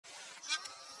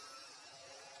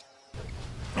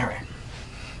All right.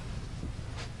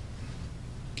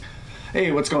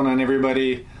 Hey, what's going on,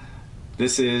 everybody?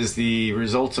 This is the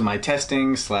results of my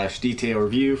testing / detail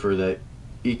review for the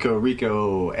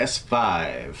EcoReco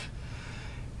S5.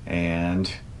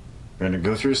 And we're going to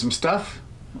go through some stuff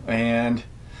and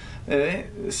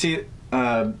see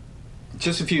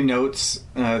just a few notes.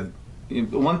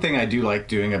 One thing I do like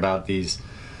doing about these,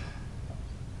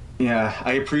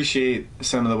 I appreciate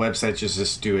some of the websites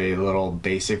just do a little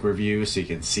basic review so you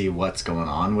can see what's going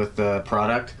on with the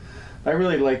product. I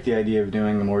really like the idea of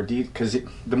doing the more deep, because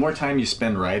the more time you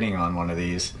spend writing on one of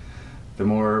these, the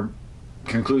more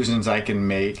conclusions I can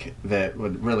make that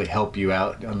would really help you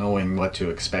out on knowing what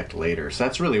to expect later. So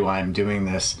that's really why I'm doing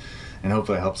this, and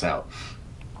hopefully it helps out.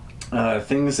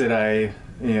 Things that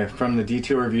from the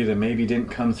detail review that maybe didn't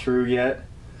come through yet.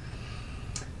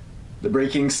 The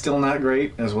braking's still not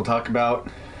great, as we'll talk about.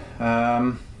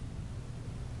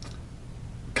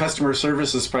 Customer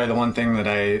service is probably the one thing that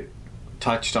I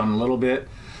touched on a little bit.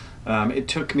 It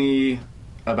took me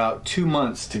about 2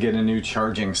 months to get a new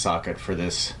charging socket for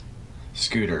this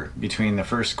scooter, between the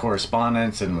first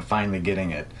correspondence and finally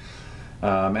getting it.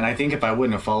 And I think if I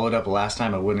wouldn't have followed up last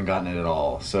time, I wouldn't have gotten it at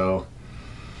all. So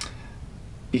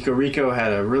EcoReco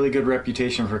had a really good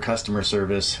reputation for customer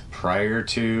service prior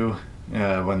to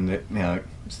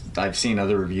I've seen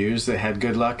other reviews that had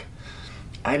good luck.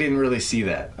 I didn't really see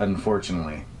that,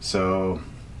 unfortunately. So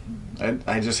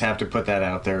I just have to put that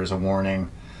out there as a warning.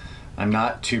 I'm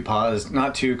not too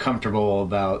comfortable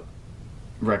about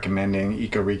recommending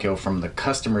EcoReco from the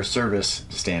customer service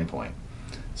standpoint.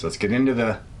 So let's get into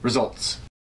the results.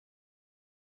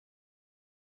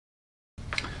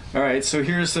 All right, so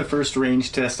here's the first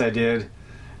range test I did.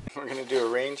 We're going to do a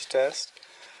range test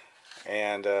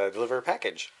and deliver a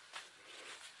package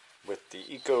with the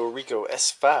EcoReco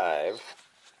S5.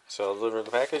 So I'll deliver the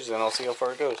package, then I'll see how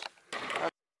far it goes.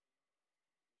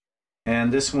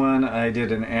 And this one I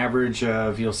did an average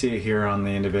of, you'll see it here on the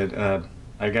end of it,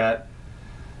 I got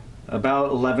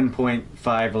about 11.5,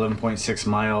 11.6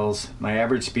 miles. My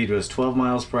average speed was 12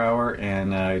 miles per hour,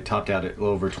 and I topped out at a little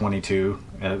over 22.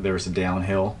 There was a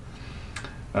downhill.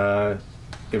 It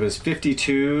was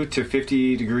 52 to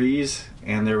 50 degrees,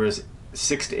 and there was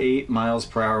 6 to 8 miles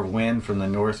per hour of wind from the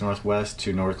north-northwest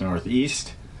to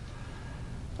north-northeast.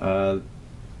 The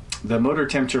motor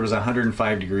temperature was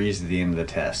 105 degrees at the end of the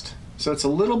test. So it's a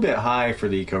little bit high for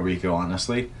the EcoReco,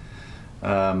 honestly.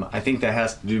 I think that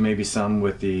has to do maybe some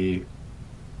with the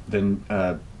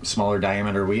smaller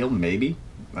diameter wheel, maybe.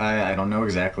 I don't know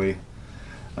exactly.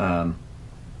 I'm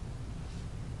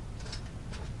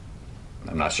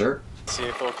not sure. See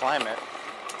if it'll climb it.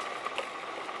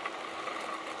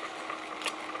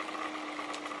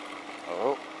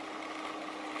 Oh.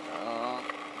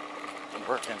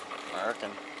 Working.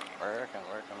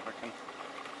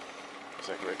 Looks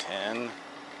like we're 10.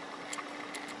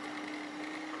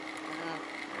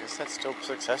 I guess that's still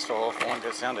successful if one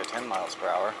gets down to 10 miles per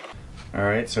hour.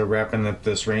 Alright, so wrapping up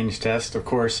this range test. Of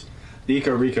course, the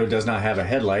EcoReco does not have a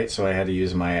headlight, so I had to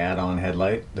use my add-on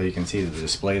headlight, though you can see the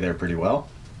display there pretty well.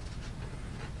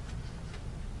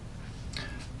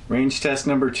 Range test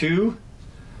number 2.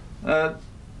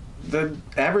 The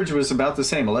average was about the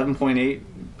same, 11.8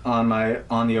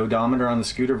 on the odometer on the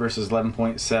scooter versus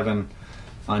 11.7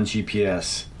 on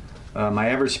GPS. My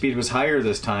average speed was higher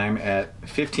this time at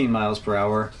 15 miles per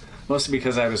hour, mostly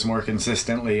because I was more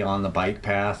consistently on the bike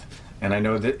path, and I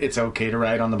know that it's okay to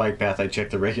ride on the bike path. I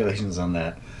checked the regulations on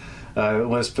that. It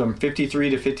was from 53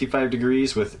 to 55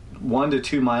 degrees with 1 to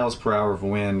 2 miles per hour of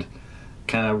wind,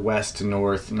 kind of west to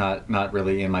north, not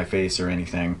really in my face or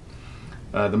anything.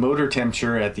 The motor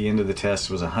temperature at the end of the test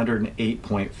was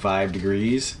 108.5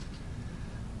 degrees.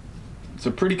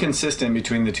 So pretty consistent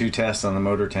between the two tests on the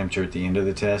motor temperature at the end of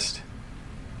the test.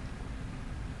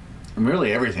 And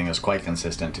really everything is quite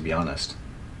consistent, to be honest.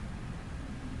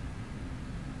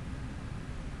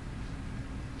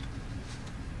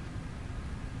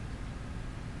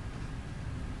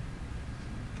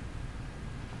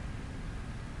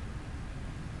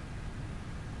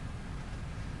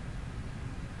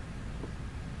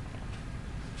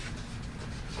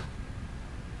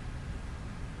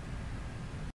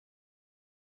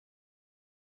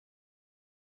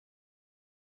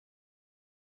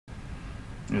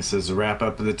 This is a wrap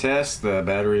up of the test. The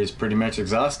battery is pretty much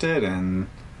exhausted, and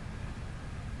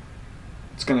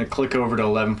it's going to click over to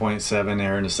 11.7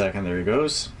 there in a second. There it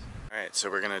goes. Alright, so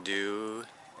we're going to do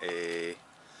a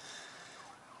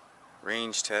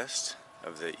range test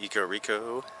of the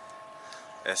EcoReco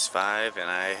S5, and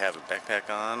I have a backpack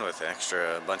on with an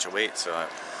extra bunch of weight, so I'm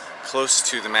close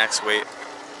to the max weight.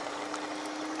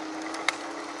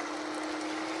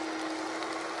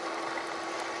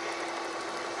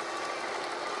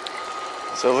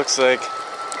 So it looks like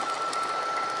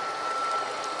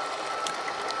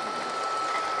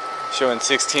showing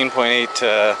 16.8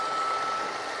 to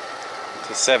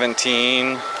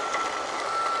 17.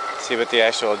 See what the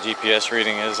actual GPS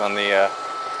reading is on the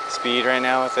speed right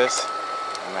now with this.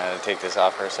 I'm going to take this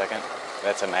off for a second.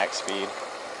 That's a max speed.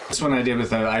 This one I did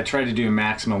with I tried to do a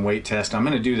maximum weight test. I'm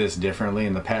going to do this differently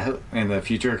in the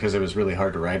future because it was really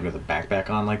hard to ride with a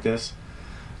backpack on like this.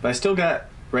 But I still got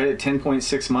right at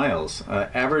 10.6 miles.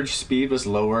 Average speed was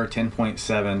lower,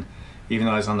 10.7, even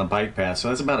though I was on the bike path. So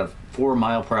that's about a 4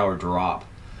 mile/hour drop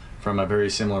from a very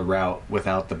similar route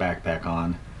without the backpack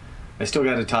on. I still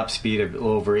got a top speed of a little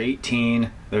over 18.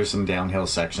 There's some downhill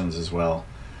sections as well.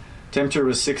 Temperature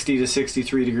was 60 to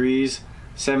 63 degrees,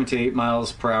 7 to 8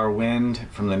 miles per hour wind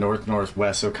from the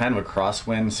north-northwest, so kind of a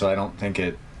crosswind, so I don't think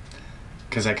it,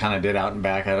 because I kind of did out and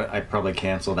back, I probably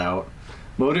canceled out.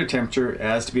 Motor temperature,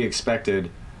 as to be expected,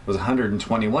 was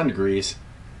 121 degrees,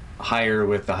 higher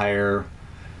with the higher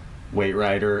weight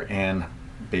rider and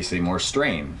basically more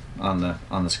strain on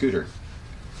the scooter.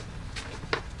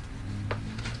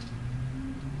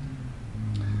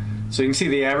 So you can see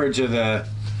the average of the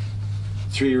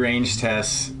 3 range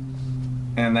tests,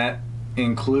 and that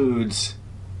includes,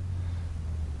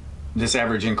 this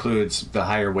average includes the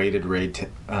higher weighted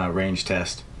range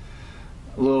test,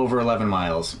 a little over 11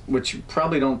 miles, which you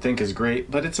probably don't think is great,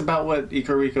 but it's about what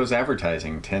EcoReco's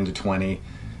advertising, 10 to 20,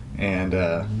 and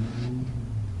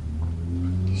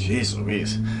jeez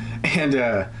Louise.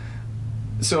 And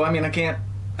so I mean, I can't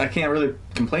really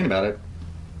complain about it.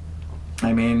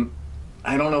 I mean,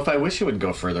 I don't know if I wish it would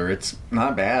go further. It's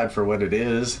not bad for what it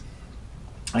is.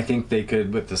 I think they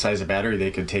could, with the size of battery, they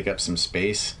could take up some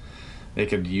space. They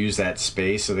could use that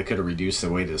space, so they could have reduced the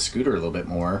weight of the scooter a little bit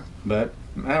more. But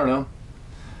I don't know.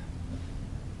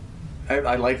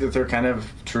 I like that they're kind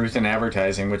of truth in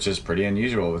advertising, which is pretty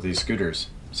unusual with these scooters.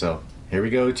 So here we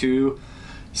go to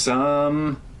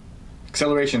some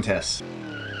acceleration tests.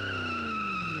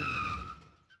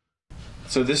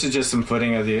 So this is just some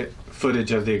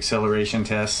footage of the acceleration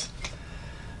tests.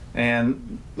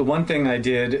 And the one thing I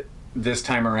did this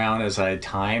time around is I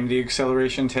timed the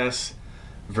acceleration tests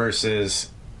versus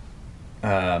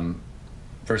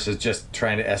just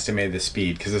trying to estimate the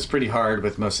speed, because it's pretty hard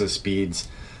with most of the speeds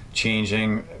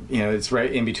changing. You know, it's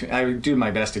right in between. I would do my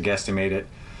best to guesstimate it,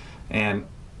 and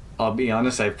I'll be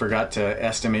honest, I forgot to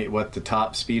estimate what the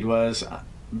top speed was.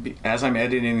 As I'm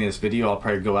editing this video, I'll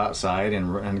probably go outside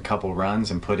and run a couple runs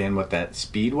and put in what that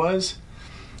speed was.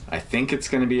 I think it's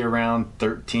going to be around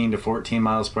 13 to 14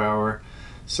 miles per hour.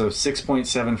 So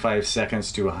 6.75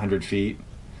 seconds to 100 feet.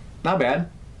 Not bad.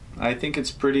 I think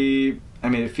it's pretty, I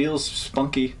mean, it feels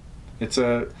spunky.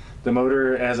 The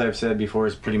motor, as I've said before,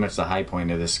 is pretty much the high point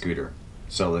of this scooter.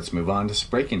 So let's move on to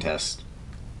braking test,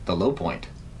 the low point.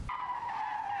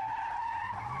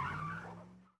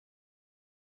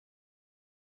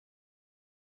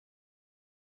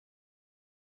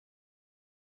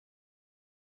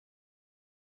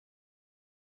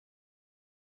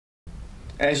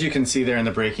 As you can see there in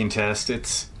the braking test,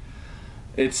 it's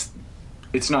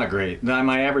not great.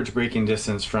 My average braking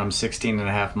distance from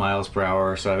 16.5 miles per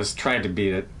hour, so I was trying to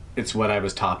beat it. It's what I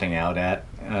was topping out at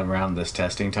around this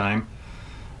testing time.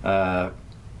 It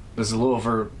was a little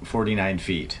over 49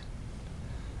 feet.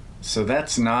 So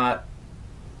that's not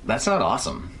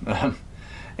awesome.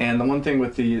 And the one thing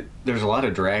with there's a lot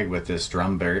of drag with this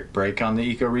drum brake on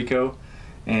the EcoReco,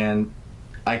 and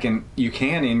you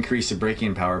can increase the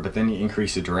braking power, but then you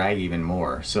increase the drag even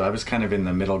more. So I was kind of in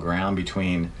the middle ground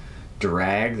between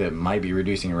drag that might be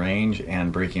reducing range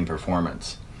and braking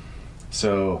performance.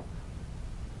 So,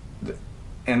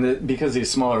 because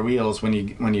these smaller wheels, when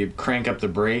you crank up the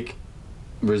brake,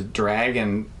 drag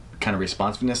and kind of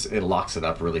responsiveness, it locks it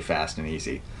up really fast and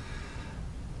easy.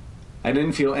 I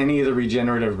didn't feel any of the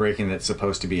regenerative braking that's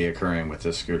supposed to be occurring with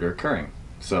this scooter occurring.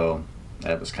 So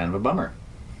that was kind of a bummer.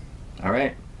 All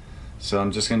right, so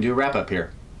I'm just gonna do a wrap up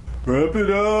here. Wrap it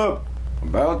up!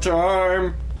 About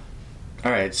time!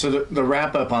 All right, so the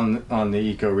wrap up on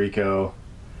the EcoReco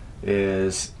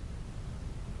is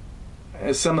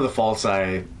some of the faults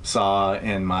I saw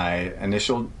in my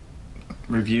initial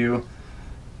review.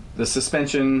 The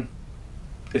suspension,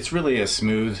 it's really a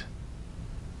smooth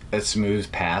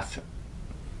path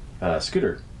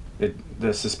scooter.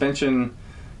 The suspension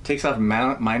takes off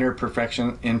minor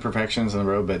imperfections on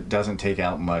the road, but doesn't take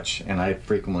out much. And I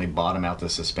frequently bottom out the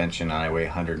suspension, and I weigh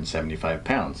 175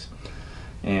 pounds.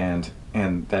 And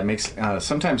that makes,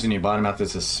 sometimes when you bottom out the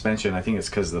suspension, I think it's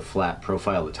because of the flat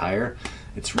profile of the tire,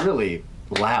 it's really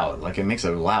loud. Like, it makes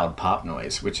a loud pop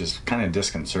noise, which is kind of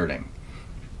disconcerting.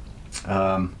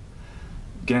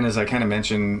 Again, as I kind of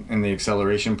mentioned in the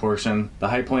acceleration portion, the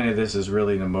high point of this is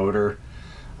really the motor.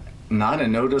 Not a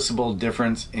noticeable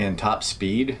difference in top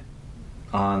speed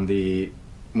on the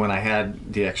when I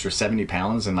had the extra 70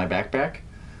 pounds in my backpack.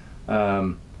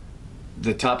 The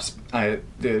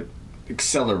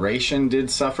acceleration did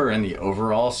suffer, and the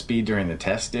overall speed during the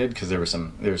test did, because there were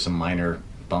some minor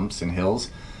bumps and hills.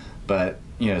 But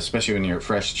especially when you're at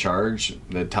fresh charge,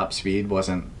 the top speed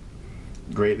wasn't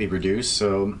greatly reduced,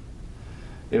 so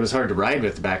it was hard to ride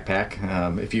with the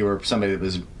backpack. If you were somebody that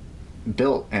was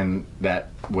built and that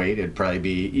weight, it'd probably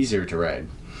be easier to ride.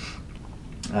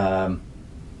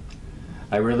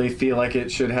 I really feel like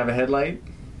it should have a headlight.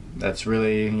 That's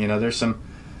really, there's some,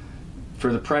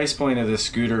 for the price point of this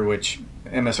scooter, which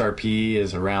MSRP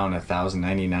is around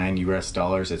 $1,099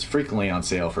 US. It's frequently on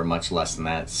sale for much less than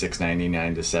that,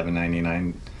 $699 to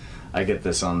 $799. I get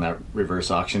this on that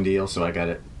reverse auction deal, so I got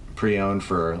it pre-owned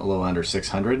for a little under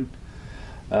 $600.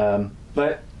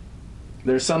 But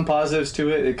there's some positives to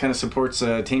it. It kind of supports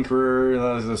a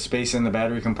tinkerer, the space in the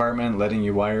battery compartment, letting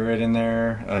you wire it in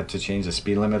there to change the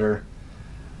speed limiter.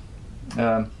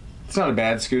 It's not a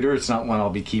bad scooter. It's not one I'll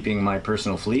be keeping in my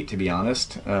personal fleet, to be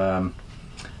honest.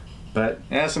 But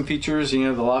it has some features.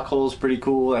 The lock hole is pretty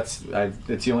cool. It's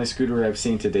the only scooter I've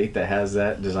seen to date that has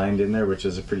that designed in there, which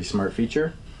is a pretty smart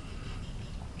feature.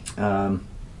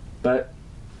 But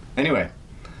anyway,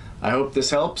 I hope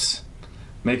this helps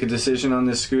make a decision on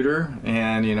this scooter,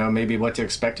 and maybe what to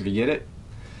expect if you get it.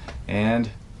 And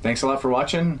thanks a lot for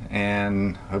watching,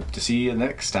 and hope to see you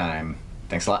next time.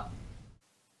 Thanks a lot.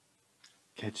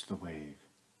 Catch the wave.